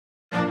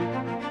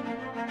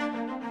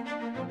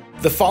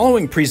The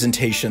following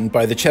presentation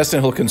by the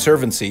Chestnut Hill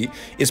Conservancy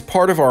is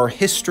part of our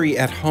History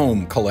at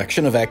Home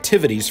collection of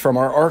activities from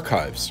our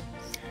archives.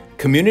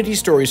 Community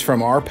stories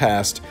from our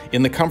past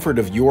in the comfort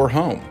of your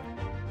home.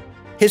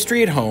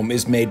 History at Home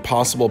is made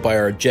possible by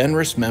our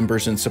generous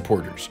members and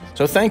supporters,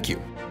 so thank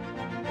you.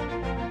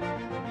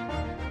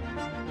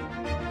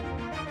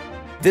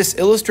 This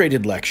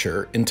illustrated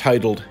lecture,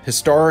 entitled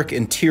Historic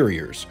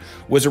Interiors,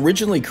 was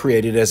originally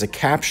created as a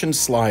captioned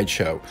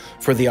slideshow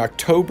for the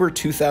October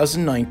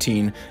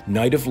 2019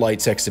 Night of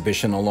Lights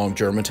exhibition along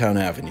Germantown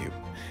Avenue.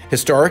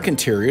 Historic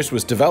Interiors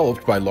was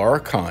developed by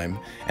Laura Keim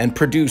and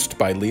produced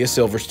by Leah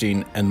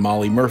Silverstein and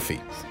Molly Murphy,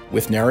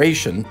 with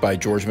narration by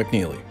George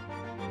McNeely.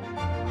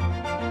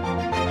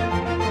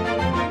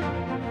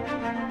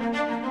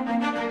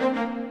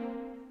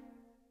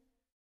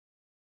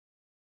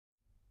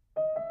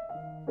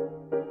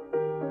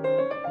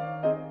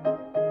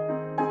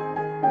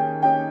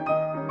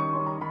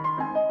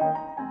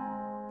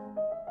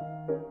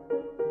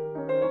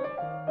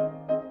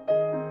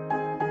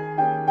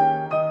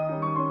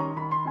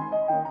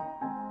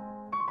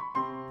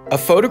 A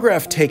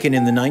photograph taken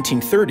in the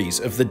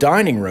 1930s of the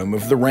dining room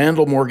of the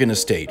Randall Morgan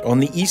estate on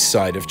the east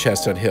side of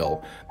Chestnut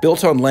Hill,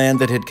 built on land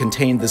that had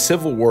contained the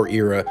Civil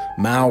War-era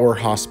Maur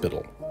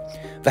Hospital.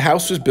 The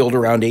house was built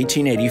around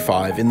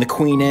 1885 in the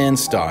Queen Anne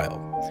style.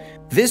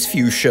 This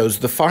view shows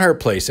the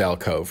fireplace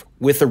alcove,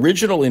 with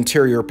original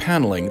interior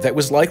paneling that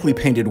was likely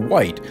painted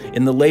white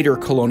in the later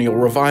Colonial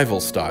Revival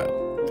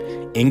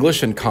style,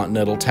 English and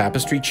Continental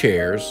tapestry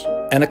chairs,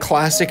 and a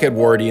classic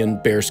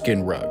Edwardian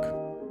bearskin rug.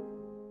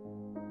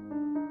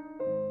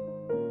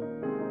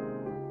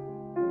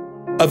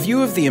 A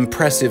view of the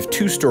impressive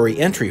two-story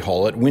entry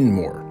hall at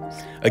Wynmoor.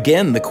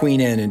 Again, the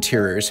Queen Anne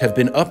interiors have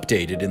been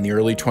updated in the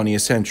early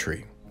 20th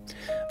century.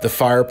 The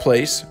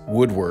fireplace,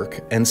 woodwork,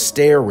 and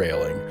stair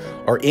railing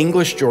are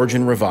English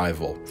Georgian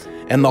Revival,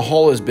 and the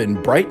hall has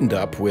been brightened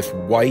up with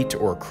white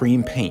or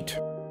cream paint.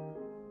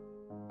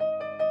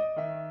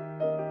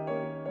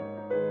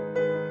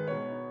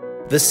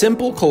 The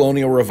simple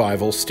Colonial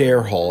Revival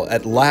stair hall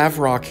at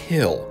Lavrock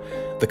Hill,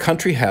 the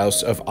country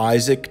house of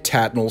Isaac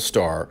Tatnall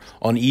Starr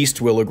on East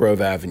Willow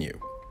Grove Avenue.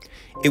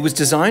 It was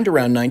designed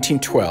around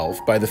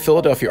 1912 by the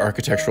Philadelphia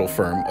architectural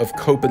firm of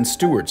Cope and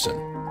Stewardson.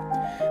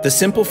 The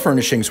simple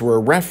furnishings were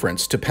a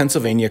reference to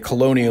Pennsylvania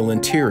colonial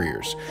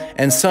interiors,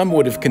 and some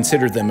would have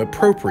considered them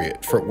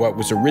appropriate for what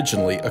was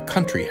originally a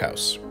country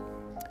house.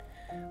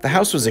 The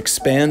house was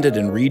expanded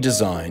and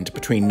redesigned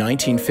between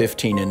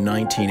 1915 and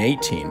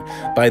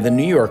 1918 by the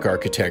New York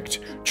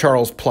architect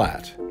Charles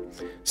Platt.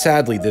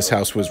 Sadly, this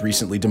house was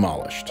recently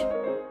demolished.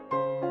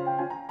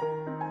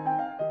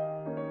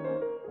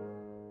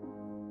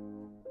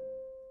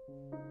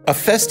 A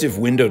festive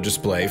window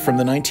display from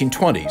the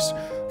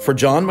 1920s for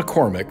John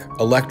McCormick,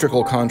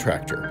 electrical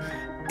contractor,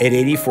 at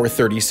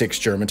 8436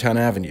 Germantown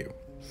Avenue.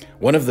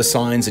 One of the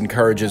signs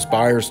encourages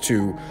buyers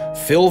to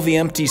fill the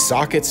empty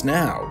sockets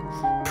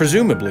now,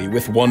 presumably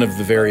with one of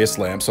the various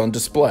lamps on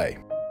display.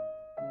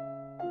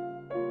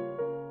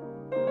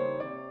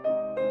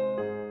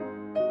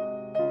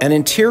 An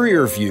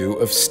interior view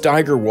of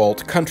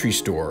Steigerwalt Country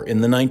Store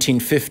in the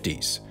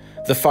 1950s.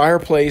 The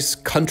fireplace,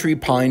 country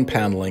pine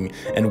paneling,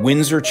 and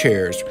Windsor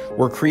chairs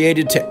were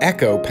created to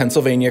echo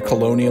Pennsylvania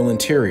colonial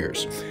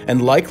interiors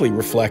and likely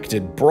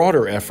reflected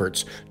broader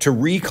efforts to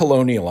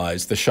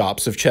recolonialize the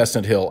shops of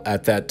Chestnut Hill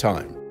at that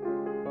time.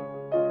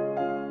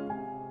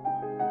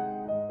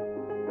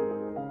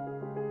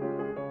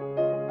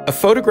 A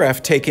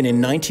photograph taken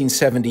in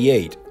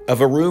 1978 of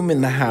a room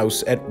in the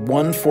house at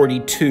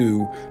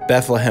 142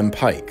 Bethlehem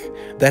Pike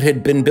that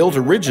had been built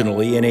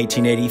originally in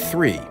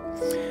 1883.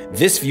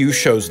 This view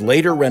shows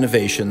later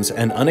renovations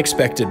and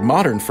unexpected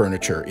modern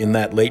furniture in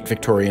that late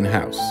Victorian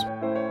house.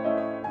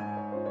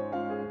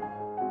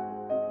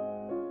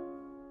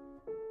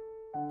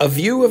 A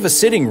view of a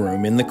sitting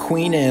room in the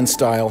Queen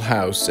Anne-style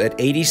house at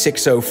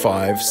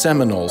 8605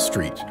 Seminole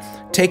Street,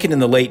 taken in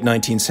the late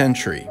 19th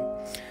century.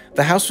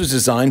 The house was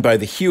designed by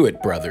the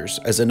Hewitt brothers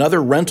as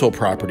another rental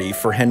property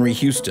for Henry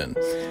Houston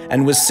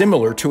and was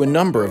similar to a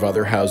number of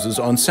other houses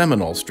on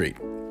Seminole Street.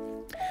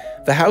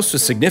 The house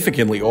was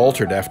significantly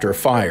altered after a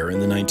fire in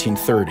the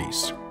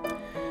 1930s.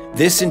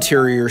 This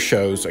interior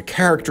shows a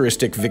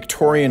characteristic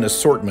Victorian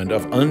assortment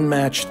of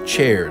unmatched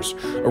chairs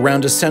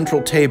around a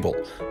central table,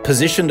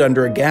 positioned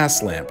under a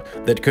gas lamp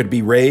that could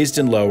be raised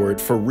and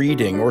lowered for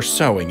reading or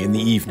sewing in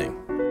the evening.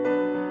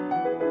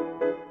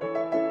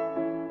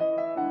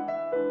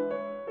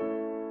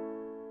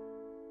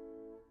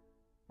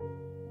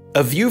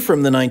 A view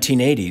from the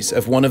 1980s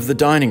of one of the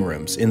dining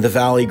rooms in the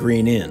Valley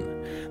Green Inn.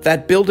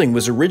 That building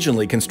was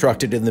originally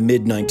constructed in the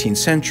mid-19th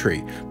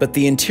century, but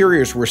the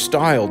interiors were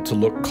styled to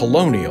look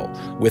colonial,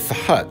 with the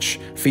hutch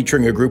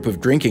featuring a group of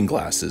drinking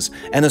glasses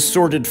and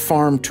assorted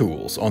farm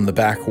tools on the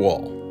back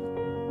wall.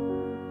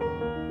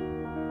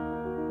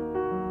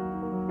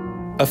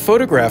 A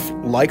photograph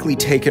likely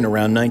taken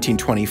around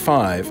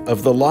 1925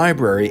 of the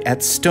library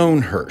at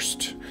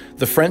Stonehurst,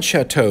 the French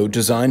chateau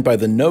designed by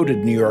the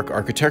noted New York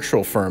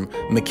architectural firm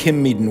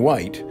McKim, Mead &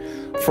 White,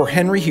 for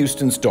Henry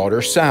Houston's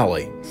daughter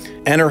Sally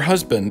and her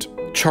husband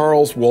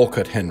Charles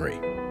Walcott Henry.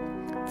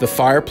 The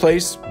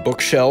fireplace,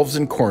 bookshelves,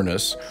 and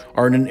cornice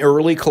are in an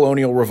early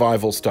colonial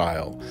revival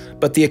style,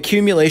 but the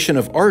accumulation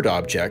of art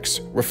objects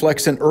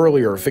reflects an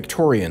earlier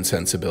Victorian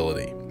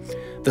sensibility.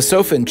 The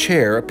sofa and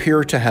chair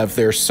appear to have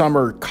their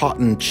summer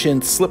cotton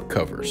chintz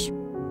slipcovers.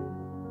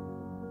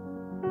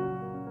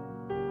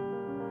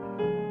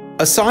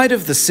 Aside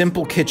of the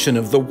simple kitchen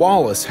of the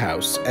Wallace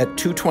House at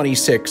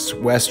 226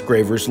 West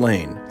Gravers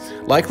Lane,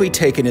 likely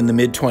taken in the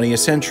mid-20th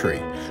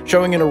century,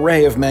 showing an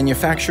array of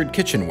manufactured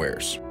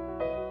kitchenwares.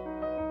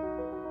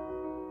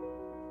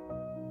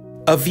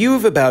 A view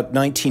of about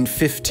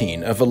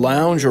 1915 of a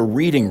lounge or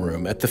reading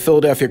room at the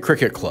Philadelphia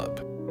Cricket Club.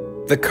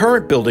 The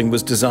current building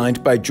was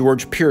designed by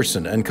George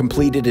Pearson and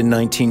completed in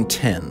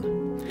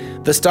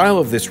 1910. The style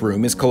of this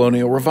room is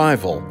Colonial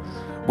Revival,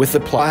 with the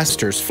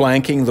pilasters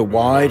flanking the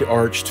wide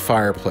arched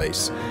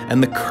fireplace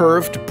and the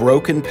curved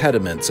broken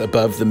pediments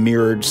above the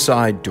mirrored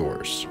side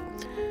doors.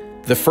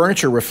 The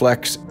furniture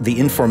reflects the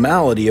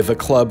informality of a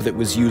club that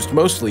was used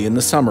mostly in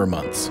the summer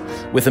months,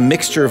 with a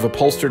mixture of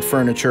upholstered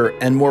furniture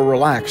and more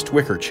relaxed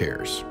wicker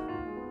chairs.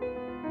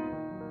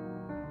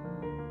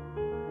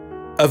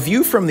 A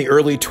view from the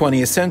early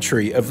 20th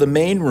century of the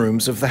main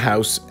rooms of the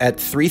house at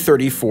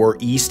 334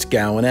 East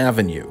Gowan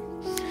Avenue.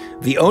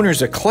 The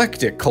owner's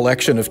eclectic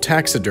collection of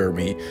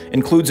taxidermy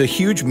includes a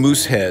huge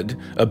moose head,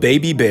 a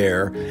baby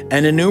bear,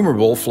 and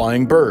innumerable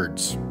flying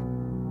birds.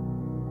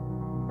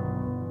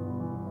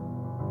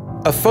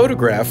 A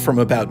photograph from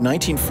about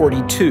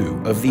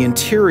 1942 of the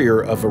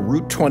interior of a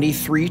Route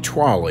 23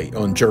 trolley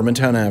on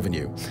Germantown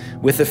Avenue,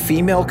 with a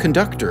female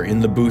conductor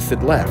in the booth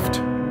it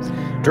left.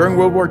 During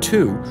World War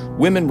II,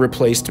 women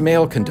replaced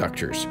male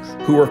conductors,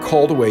 who were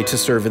called away to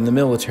serve in the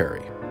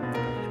military.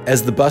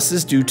 As the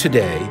buses do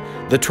today,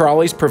 the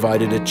trolleys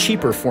provided a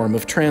cheaper form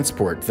of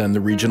transport than the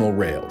regional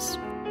rails.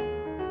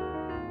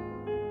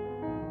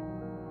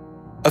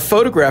 A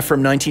photograph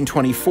from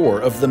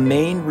 1924 of the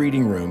main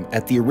reading room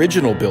at the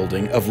original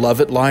building of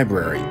Lovett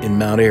Library in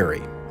Mount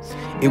Airy.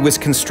 It was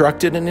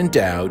constructed and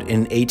endowed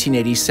in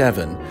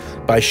 1887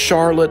 by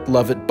Charlotte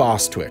Lovett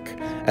Bostwick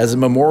as a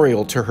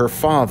memorial to her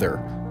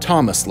father,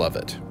 Thomas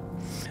Lovett.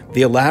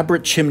 The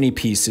elaborate chimney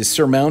piece is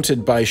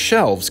surmounted by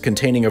shelves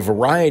containing a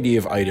variety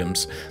of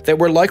items that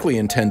were likely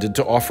intended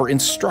to offer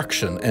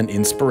instruction and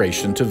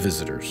inspiration to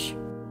visitors.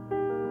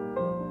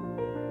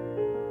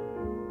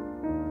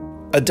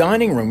 A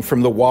dining room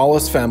from the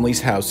Wallace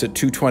family's house at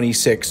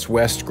 226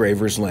 West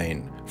Gravers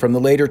Lane from the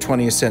later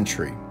 20th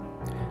century.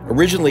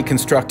 Originally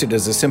constructed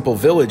as a simple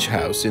village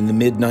house in the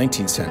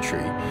mid-19th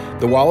century,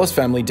 the Wallace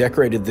family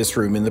decorated this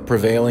room in the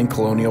prevailing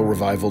colonial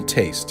revival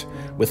taste,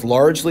 with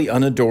largely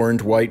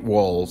unadorned white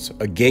walls,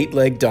 a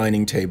gate-leg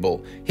dining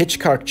table,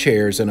 Hitchcock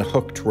chairs, and a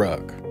hooked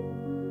rug.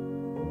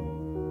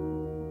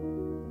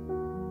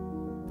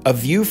 A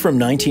view from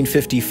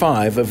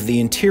 1955 of the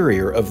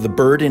interior of the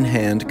Bird in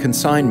Hand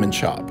consignment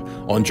shop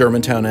on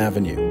Germantown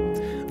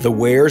Avenue. The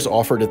wares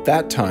offered at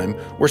that time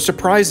were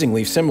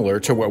surprisingly similar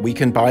to what we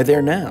can buy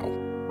there now.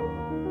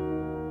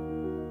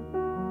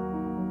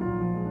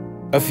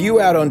 A view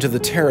out onto the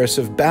terrace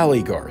of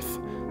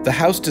Ballygarth, the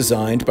house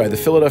designed by the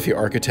Philadelphia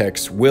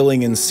architects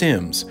Willing and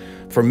Sims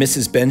for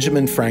Mrs.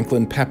 Benjamin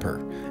Franklin Pepper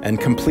and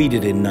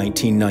completed in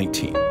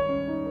 1919.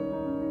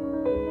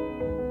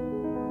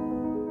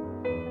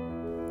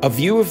 A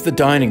view of the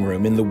dining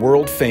room in the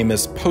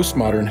world-famous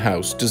postmodern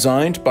house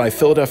designed by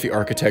Philadelphia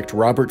architect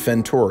Robert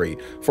Venturi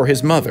for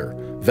his mother,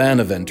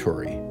 Vanna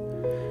Venturi.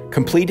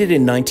 Completed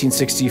in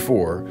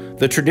 1964,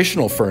 the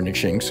traditional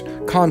furnishings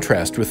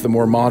contrast with the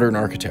more modern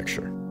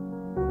architecture.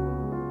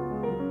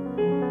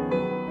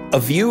 A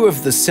view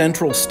of the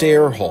central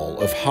stair hall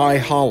of High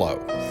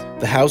Hollow,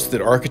 the house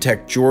that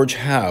architect George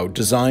Howe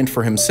designed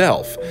for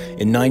himself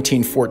in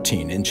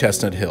 1914 in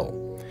Chestnut Hill.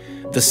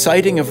 The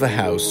siting of the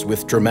house,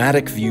 with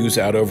dramatic views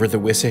out over the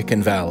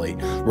Wissahickon Valley,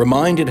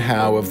 reminded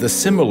Howe of the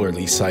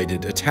similarly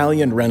sited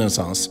Italian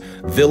Renaissance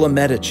Villa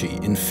Medici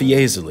in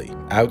Fiesole,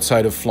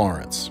 outside of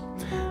Florence.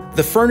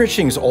 The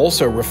furnishings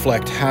also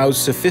reflect Howe's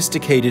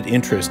sophisticated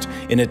interest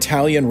in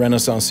Italian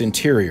Renaissance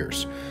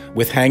interiors,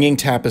 with hanging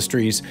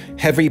tapestries,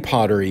 heavy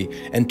pottery,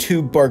 and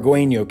two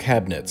Bargueno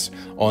cabinets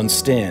on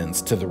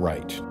stands to the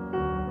right.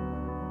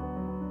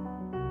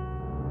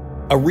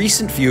 A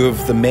recent view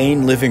of the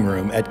main living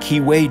room at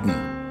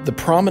Keewaydin, the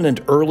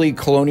prominent early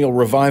colonial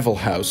revival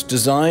house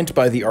designed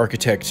by the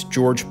architect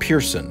George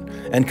Pearson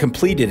and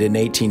completed in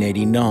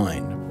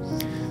 1889.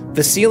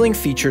 The ceiling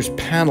features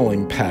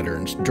paneling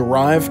patterns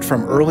derived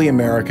from early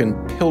American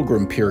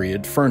Pilgrim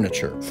period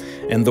furniture,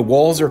 and the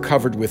walls are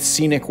covered with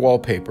scenic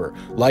wallpaper,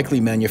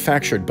 likely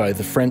manufactured by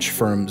the French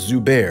firm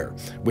Zuber,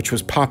 which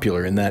was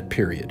popular in that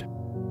period.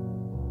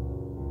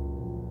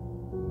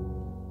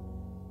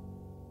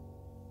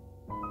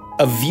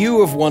 A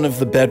view of one of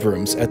the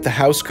bedrooms at the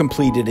house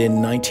completed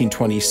in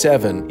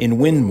 1927 in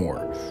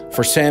Windmore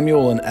for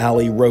Samuel and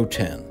Allie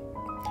Rotan.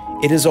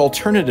 It has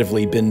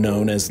alternatively been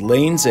known as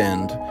Lane's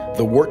End,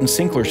 the Wharton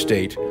Sinkler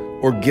State,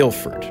 or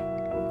Guilford.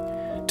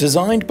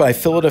 Designed by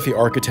Philadelphia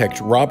architect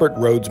Robert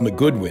Rhodes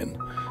McGoodwin,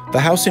 the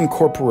house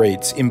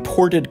incorporates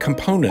imported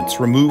components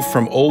removed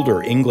from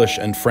older English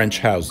and French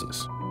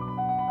houses.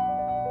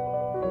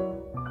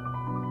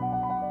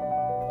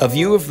 A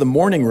view of the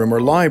morning room or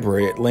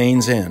library at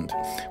Lane's End,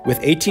 with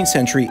 18th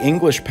century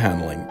English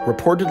paneling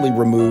reportedly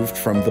removed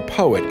from the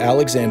poet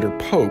Alexander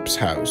Pope's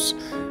house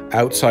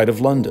outside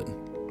of London.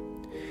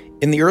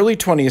 In the early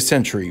 20th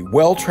century,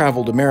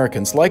 well-traveled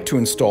Americans liked to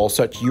install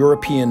such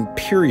European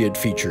period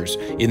features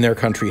in their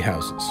country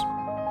houses.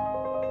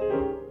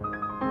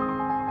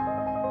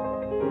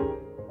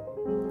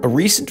 A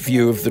recent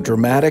view of the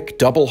dramatic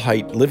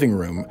double-height living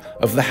room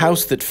of the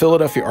house that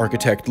Philadelphia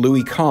architect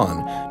Louis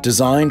Kahn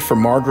designed for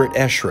Margaret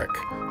Esherick,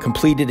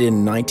 completed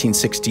in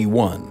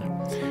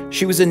 1961.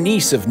 She was a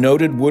niece of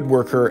noted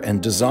woodworker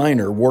and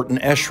designer Wharton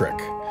Esherick,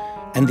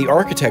 and the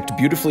architect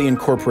beautifully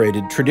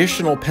incorporated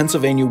traditional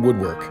Pennsylvania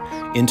woodwork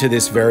into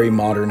this very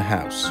modern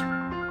house.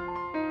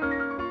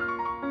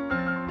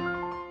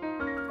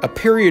 A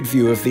period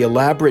view of the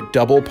elaborate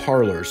double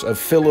parlors of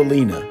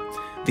Philalina,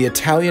 the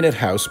Italianate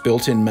house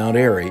built in Mount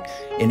Airy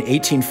in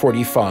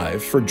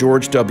 1845 for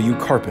George W.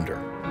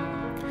 Carpenter.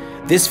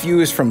 This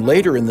view is from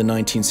later in the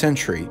 19th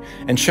century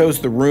and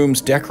shows the rooms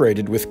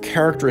decorated with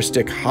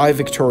characteristic high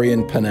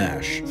Victorian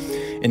panache,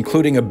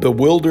 including a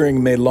bewildering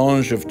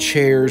mélange of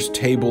chairs,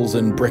 tables,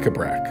 and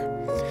bric-a-brac.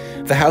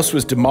 The house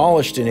was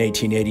demolished in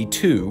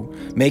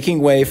 1882,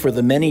 making way for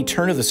the many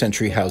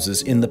turn-of-the-century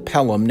houses in the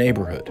Pelham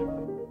neighborhood.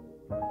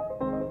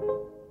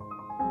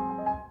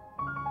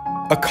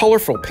 A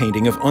colorful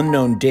painting of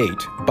unknown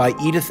date by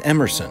Edith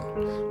Emerson,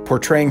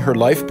 portraying her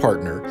life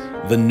partner,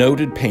 the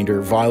noted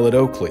painter Violet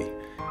Oakley,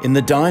 in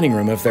the dining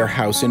room of their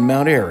house in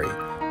Mount Airy,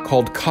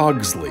 called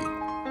Cogsley.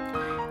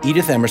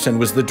 Edith Emerson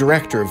was the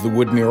director of the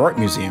Woodmere Art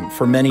Museum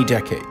for many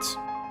decades.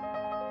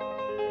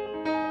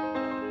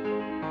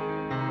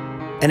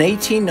 An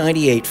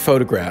 1898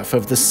 photograph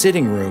of the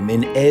sitting room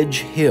in Edge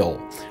Hill,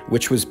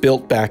 which was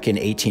built back in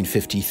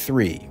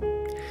 1853.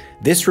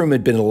 This room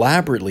had been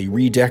elaborately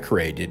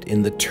redecorated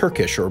in the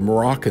Turkish or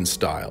Moroccan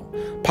style,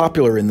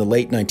 popular in the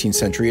late 19th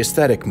century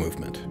aesthetic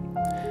movement.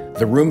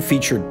 The room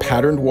featured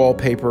patterned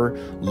wallpaper,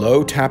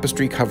 low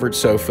tapestry-covered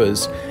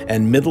sofas,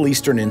 and Middle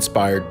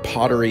Eastern-inspired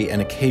pottery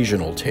and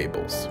occasional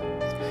tables.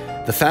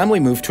 The family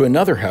moved to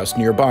another house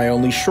nearby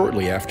only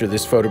shortly after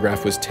this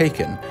photograph was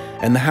taken,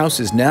 and the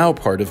house is now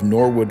part of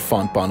Norwood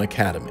Fontbonne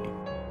Academy.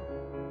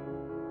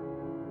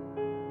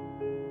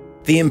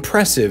 The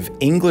impressive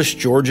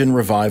English-Georgian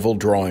Revival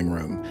drawing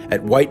room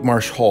at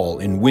Whitemarsh Hall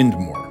in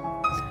Windmore.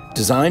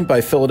 Designed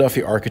by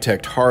Philadelphia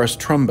architect Horace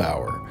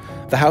Trumbauer,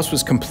 the house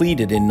was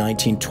completed in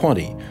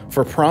 1920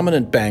 for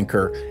prominent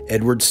banker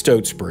Edward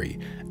Stotesbury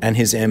and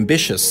his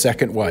ambitious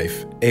second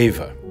wife,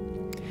 Ava.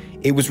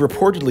 It was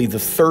reportedly the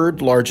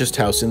third largest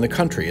house in the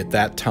country at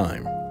that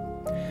time.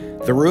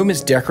 The room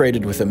is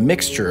decorated with a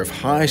mixture of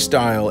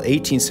high-style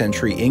 18th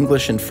century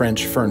English and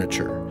French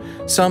furniture,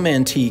 some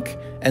antique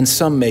and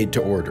some made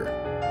to order.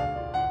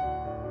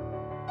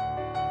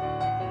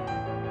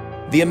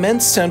 The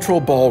immense central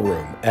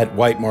ballroom at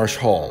Whitemarsh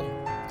Hall.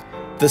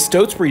 The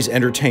Stotesburys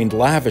entertained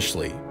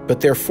lavishly,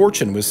 but their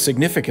fortune was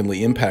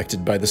significantly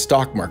impacted by the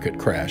stock market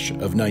crash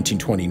of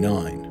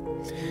 1929.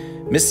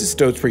 Mrs.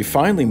 Stotesbury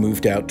finally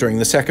moved out during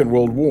the Second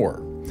World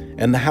War,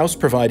 and the house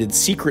provided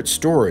secret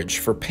storage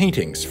for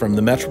paintings from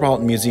the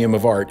Metropolitan Museum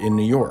of Art in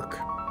New York.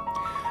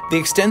 The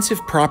extensive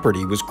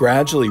property was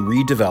gradually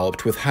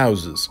redeveloped with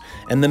houses,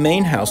 and the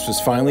main house was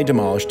finally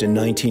demolished in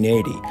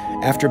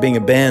 1980 after being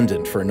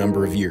abandoned for a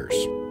number of years.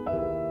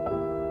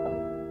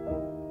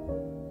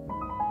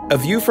 A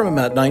view from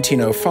about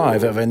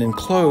 1905 of an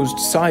enclosed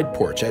side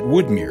porch at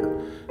Woodmere,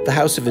 the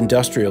house of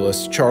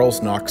industrialist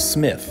Charles Knox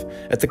Smith,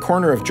 at the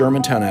corner of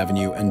Germantown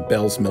Avenue and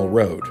Bells Mill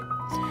Road.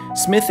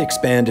 Smith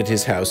expanded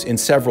his house in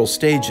several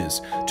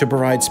stages to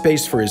provide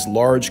space for his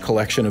large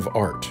collection of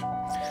art.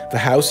 The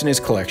house and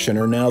his collection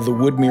are now the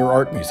Woodmere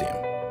Art Museum.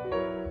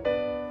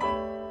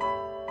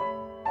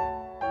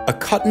 A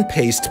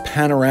cut-and-paste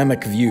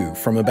panoramic view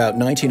from about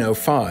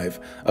 1905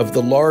 of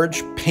the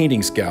large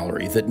paintings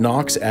gallery that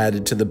Knox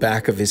added to the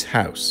back of his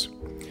house.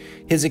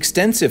 His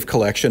extensive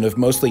collection of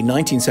mostly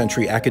 19th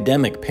century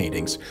academic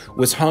paintings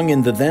was hung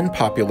in the then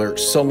popular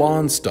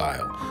salon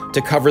style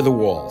to cover the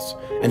walls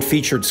and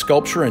featured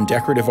sculpture and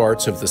decorative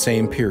arts of the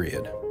same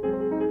period.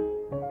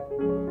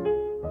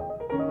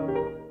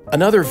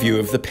 Another view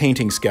of the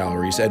paintings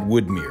galleries at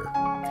Woodmere.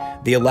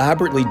 The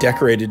elaborately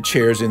decorated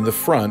chairs in the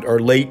front are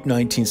late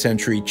 19th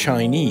century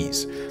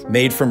Chinese,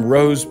 made from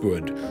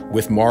rosewood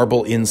with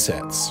marble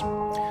insets.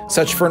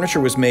 Such furniture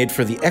was made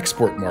for the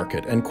export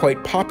market and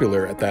quite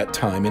popular at that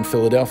time in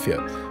Philadelphia,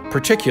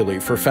 particularly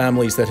for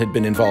families that had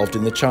been involved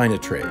in the China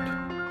trade.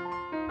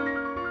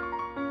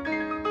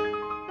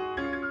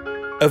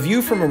 A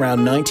view from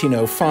around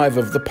 1905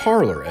 of the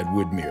parlor at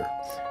Woodmere,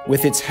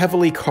 with its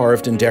heavily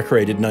carved and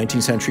decorated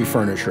 19th century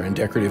furniture and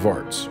decorative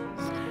arts.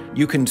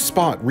 You can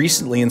spot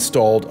recently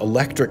installed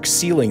electric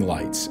ceiling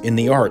lights in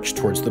the arch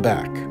towards the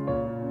back.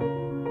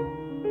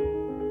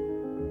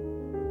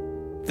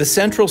 The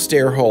central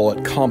stair hall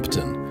at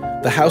Compton,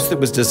 the house that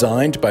was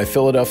designed by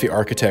Philadelphia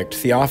architect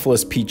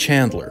Theophilus P.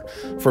 Chandler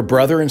for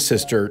brother and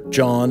sister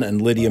John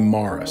and Lydia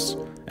Morris,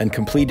 and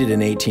completed in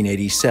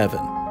 1887.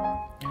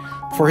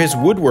 For his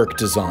woodwork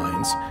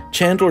designs,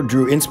 Chandler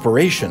drew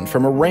inspiration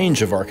from a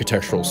range of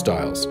architectural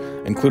styles,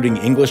 including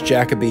English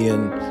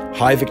Jacobean,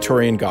 High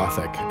Victorian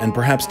Gothic, and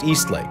perhaps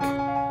Eastlake.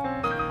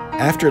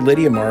 After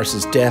Lydia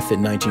Morris's death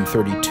in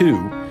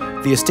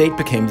 1932, the estate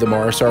became the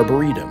Morris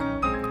Arboretum.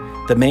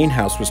 The main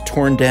house was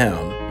torn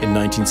down in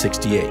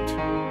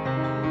 1968.